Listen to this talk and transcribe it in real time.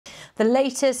The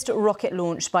latest rocket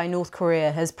launch by North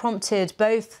Korea has prompted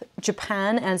both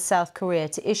Japan and South Korea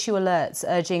to issue alerts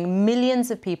urging millions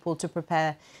of people to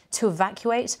prepare to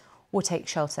evacuate or take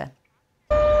shelter.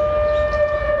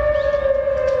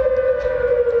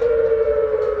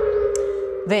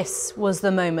 This was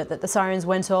the moment that the sirens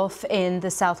went off in the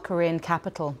South Korean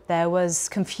capital. There was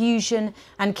confusion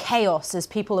and chaos as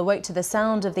people awoke to the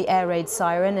sound of the air raid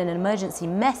siren and an emergency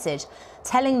message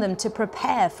telling them to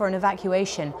prepare for an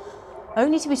evacuation,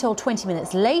 only to be told 20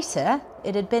 minutes later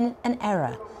it had been an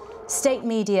error. State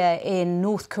media in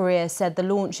North Korea said the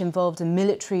launch involved a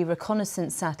military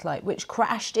reconnaissance satellite which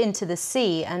crashed into the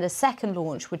sea, and a second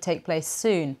launch would take place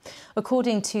soon.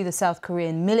 According to the South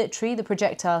Korean military, the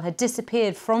projectile had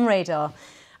disappeared from radar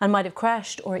and might have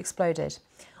crashed or exploded.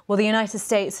 Well, the United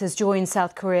States has joined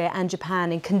South Korea and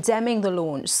Japan in condemning the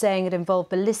launch, saying it involved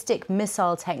ballistic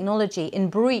missile technology in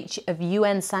breach of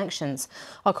UN sanctions.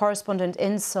 Our correspondent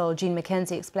in Seoul, Jean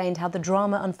McKenzie, explained how the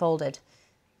drama unfolded.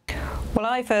 Well,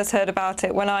 I first heard about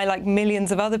it when I, like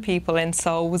millions of other people in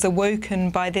Seoul, was awoken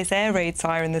by this air raid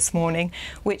siren this morning,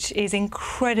 which is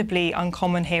incredibly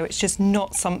uncommon here. It's just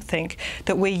not something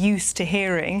that we're used to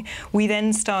hearing. We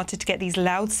then started to get these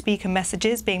loudspeaker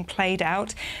messages being played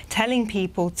out, telling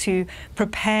people to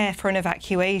prepare for an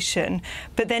evacuation.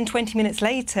 But then 20 minutes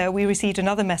later, we received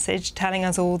another message telling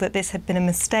us all that this had been a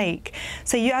mistake.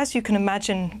 So as you can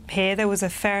imagine here, there was a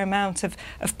fair amount of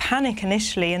panic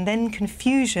initially, and then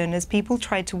confusion as people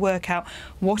tried to work out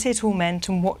what it all meant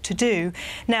and what to do.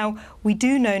 Now, we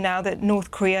do know now that North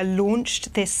Korea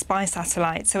launched this spy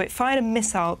satellite. So it fired a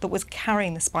missile that was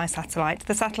carrying the spy satellite.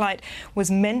 The satellite was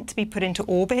meant to be put into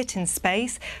orbit in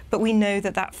space, but we know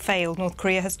that that failed. North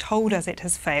Korea has told us it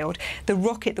has failed. The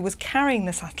rocket that was carrying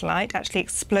the satellite actually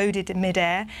exploded in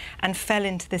midair and fell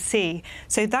into the sea.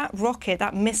 So that rocket,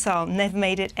 that missile, never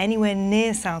made it anywhere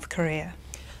near South Korea.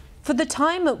 For the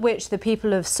time at which the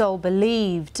people of Seoul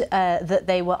believed that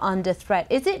they were under threat,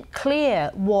 is it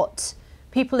clear what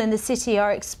people in the city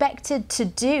are expected to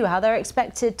do, how they're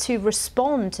expected to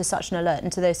respond to such an alert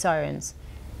and to those sirens?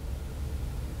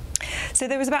 So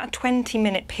there was about a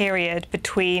 20-minute period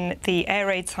between the air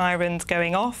raid sirens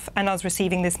going off and us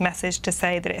receiving this message to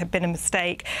say that it had been a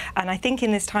mistake. And I think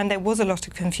in this time there was a lot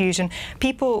of confusion.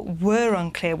 People were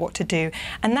unclear what to do.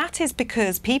 And that is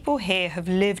because people here have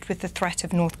lived with the threat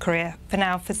of North Korea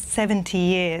for 70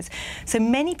 years. So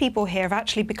many people here have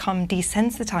actually become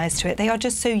desensitized to it. They are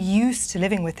just so used to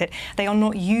living with it. They are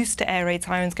not used to air raid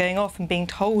sirens going off and being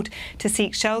told to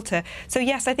seek shelter. So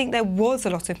yes, I think there was a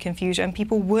lot of confusion and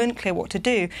people weren't clear what to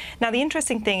do. Now, the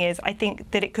interesting thing is, I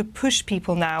think that it could push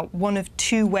people now one of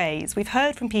two ways. We've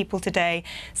heard from people today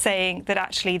saying that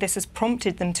actually this has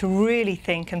prompted them to really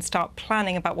think and start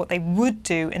planning about what they would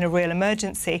do in a real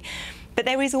emergency. But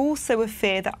there is also a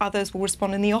fear that others will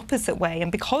respond in the opposite way.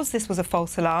 And because this was a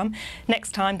false alarm,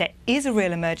 next time there is a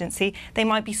real emergency, they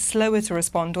might be slower to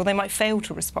respond or they might fail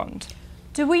to respond.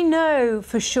 Do we know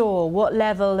for sure what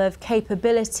level of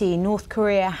capability North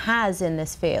Korea has in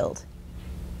this field?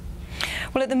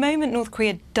 Well, at the moment, North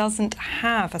Korea doesn't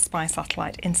have a spy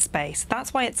satellite in space.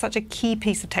 That's why it's such a key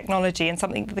piece of technology and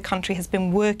something that the country has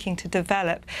been working to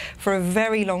develop for a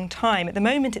very long time. At the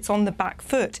moment, it's on the back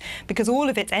foot because all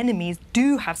of its enemies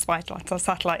do have spy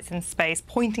satellites in space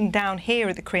pointing down here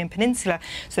at the Korean Peninsula.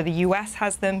 So the US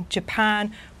has them,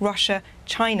 Japan, Russia,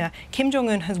 China. Kim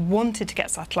Jong-un has wanted to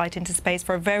get satellite into space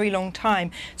for a very long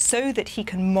time so that he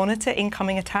can monitor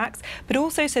incoming attacks, but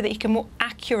also so that he can more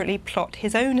accurately plot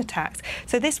his own attacks.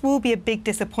 So this will be a big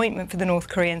disappointment for the North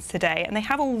Koreans today, and they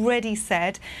have already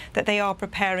said that they are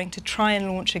preparing to try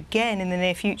and launch again in the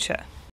near future.